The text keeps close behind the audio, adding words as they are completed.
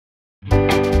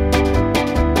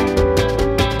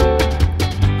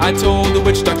I told the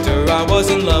witch doctor I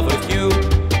was in love with you.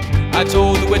 I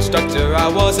told the witch doctor I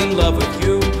was in love with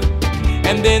you.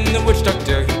 And then the witch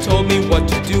doctor, he told me what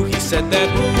to do. He said that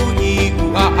ooh-ee,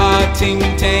 ooh-ah-ah,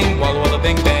 ting-tang,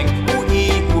 walla-walla-bang-bang.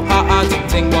 Ooh-ee, ooh-ah-ah,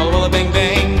 ting-tang,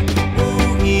 walla-walla-bang-bang.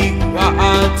 Ooh-ee,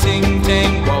 ooh-ah-ah,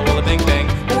 ting-tang, walla-walla-bang-bang.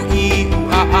 Ooh-ee,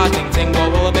 ooh-ah-ah, ting-tang,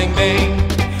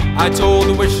 walla-walla-bang-bang. I told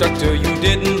the witch doctor you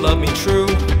didn't love me true.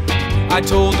 I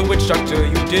told the witch doctor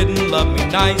you didn't love me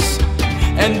nice.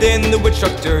 And then the witch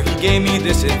doctor, he gave me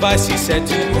this advice. He said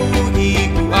to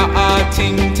ooh-ee, ooh-ah-ah,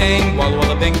 ting-tang,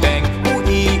 walla-walla-bang-bang.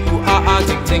 Ooh-ee, ooh-ah-ah,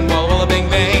 ting-tang,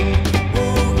 walla-walla-bang-bang.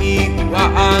 Ooh-ee,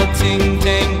 ooh-ah-ah,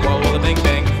 ting-tang,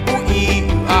 walla-walla-bang-bang.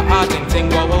 Ooh-ee, ooh-ah-ah, ting-tang,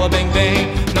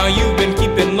 walla-walla-bang-bang. Now you've been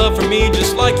keeping love from me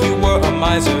just like you were a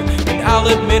miser. And I'll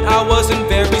admit I wasn't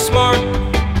very smart.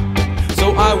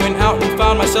 So I went out and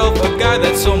found myself a guy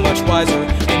that's so much wiser.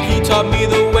 And he taught me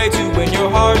the way to win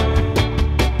your heart.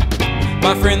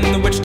 My friend the witch